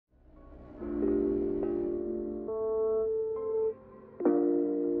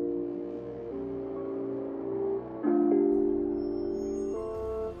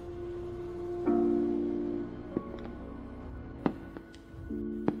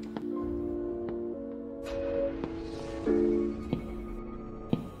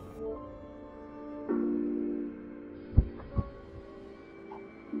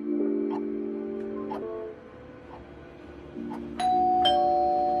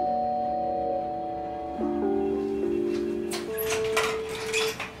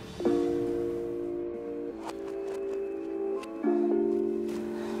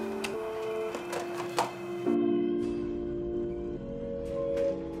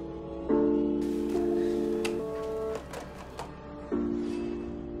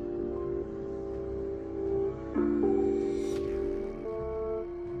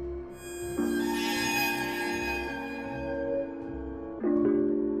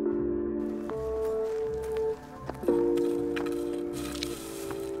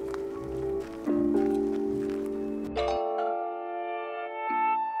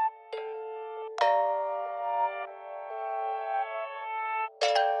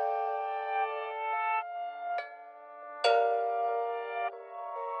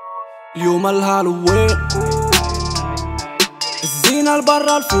اليوم الهالوين الزينة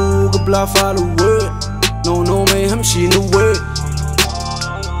لبرا الفوق بلا فالوين نو ما يهمش نوين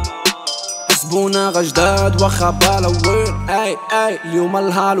حسبونا jdad wakha balawin اي اليوم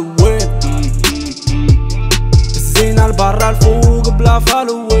الهالوين الزينة لبرا الفوق بلا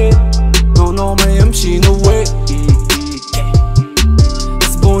فالوين نو ما يهمش نوين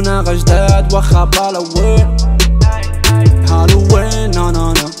حسبونا jdad wakha balawin هالوين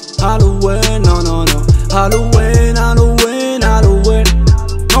نا Halloween, no Halloween, Halloween, Halloween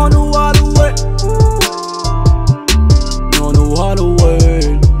No Halloween No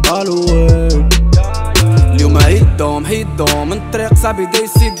Halloween, Halloween اليوم هيدهم من الطريق صعب يدا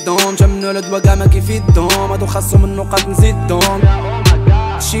يسدهم جا من ولد وكاع ما كيفيدهم هادو خاصو من النقاط نزيدهم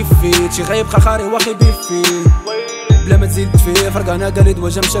شي فيت شي غايب خاري واخي بيفيه بلا ما تزيد فيه فرقانا قاليد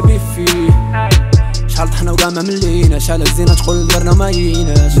وجا مشى بيفيه شحال طحنا وكاع ما ملينا شحال هزينا تقول درنا ما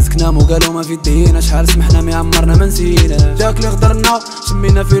ييناش مسكنا مو قالو ما في دينا شحال سمحنا ما عمرنا ما نسينا جاك اللي غدرنا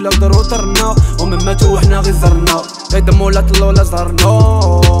شمينا فيه القدر وطرنا ومن ماتو وحنا غير زرنا غير دمو لا طلو ولا زهرنا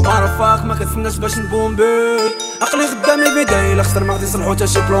ما رفاق ما كتسناش باش نبومبي عقلي خدامي بيداي لا خسر ما غادي يصلحو تا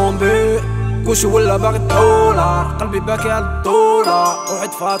شي بلومبي كلشي ولا باغي الدولار قلبي باكي على الدولار روحي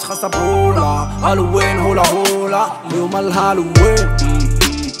طفات خاصها بولا هالوين هولا اليوم الهالوين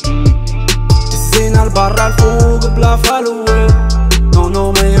الزينة لبرا الفوق بلا فالوين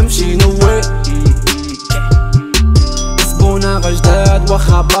نو ما يمشي نوي حسبونا jdad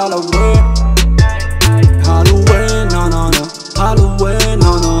wakha balawin هالوين نا هالوين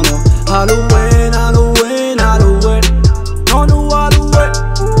نا هالوين هالوين هالوين نو هالوين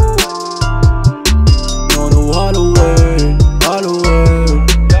نو هالوين هالوين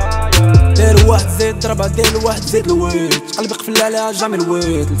دير واحد زيد ضربة دير واحد زيد الويت قلبي قفل عليها جامي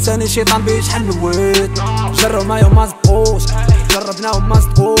الويت لساني شيطان بيه شحال الويت جرب معايا وما زبقوش جربنا وما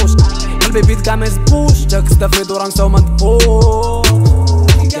زبقوش قلبي بيت كاع ما يزبوش جاك استفيد ورانسا وما نطقوش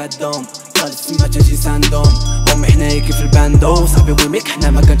قدام طالب سما تجي ساندوم امي حنايا كيف الباندو صاحبي ويميك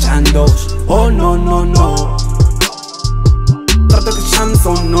حنا ما كانش عندوش او نو طردك الشمس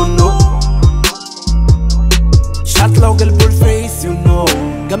او نو شحال طلعو قلبو الفيس يو نو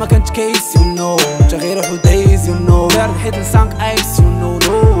كاع ما كانت كيس يو نو جا غير روحو دايز يو نو بارد حيد لسانك ايس يو نو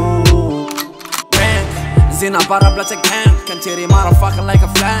زينة برا بلا تكهان كنتيري مارا فاكر لايك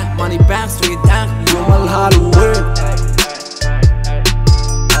افلام ماني بانك ستريت دانك اليوم الهالوين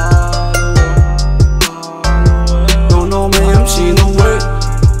نو ما يمشي نوي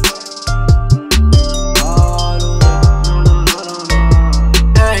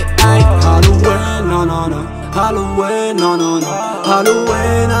هالوين نا هالوين نا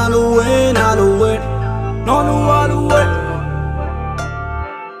هالوين هالوين هالوين نو هالوين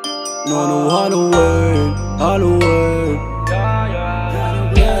نو هالوين Halloween